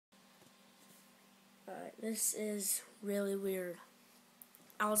This is really weird.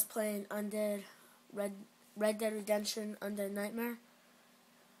 I was playing Red Dead Redemption Undead Nightmare.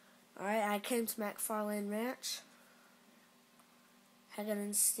 Alright, I came to McFarlane Ranch.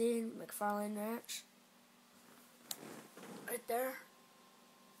 Hagenstein, McFarlane Ranch. Right there.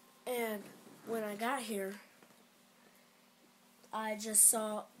 And when I got here, I just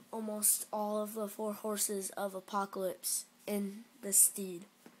saw almost all of the 4 horses of Apocalypse in the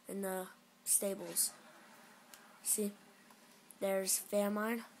stables. See? There's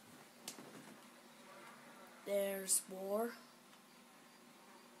famine. There's war.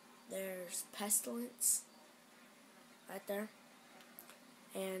 There's pestilence. Right there.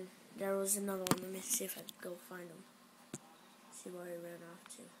 And there was another one. Let me see if I can go find him. See where he ran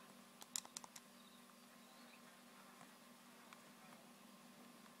off to.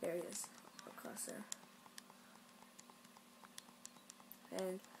 There he is. Across there.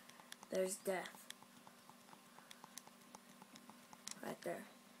 And there's death. Right there.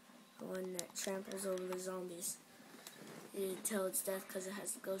 The one that tramples over the zombies. You can tell it's death because it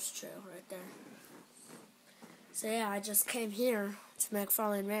has the ghost trail right there. So yeah, I just came here to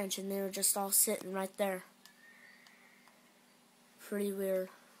McFarlane Ranch and they were just all sitting right there. Pretty weird.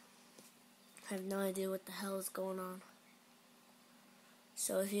 I have no idea what the hell is going on.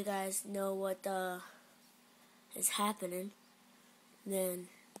 So if you guys know what is happening, then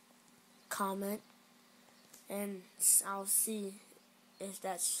comment and I'll see if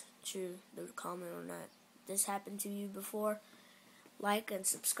that's true, the comment on that. If this happened to you before, like and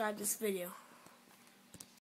subscribe this video.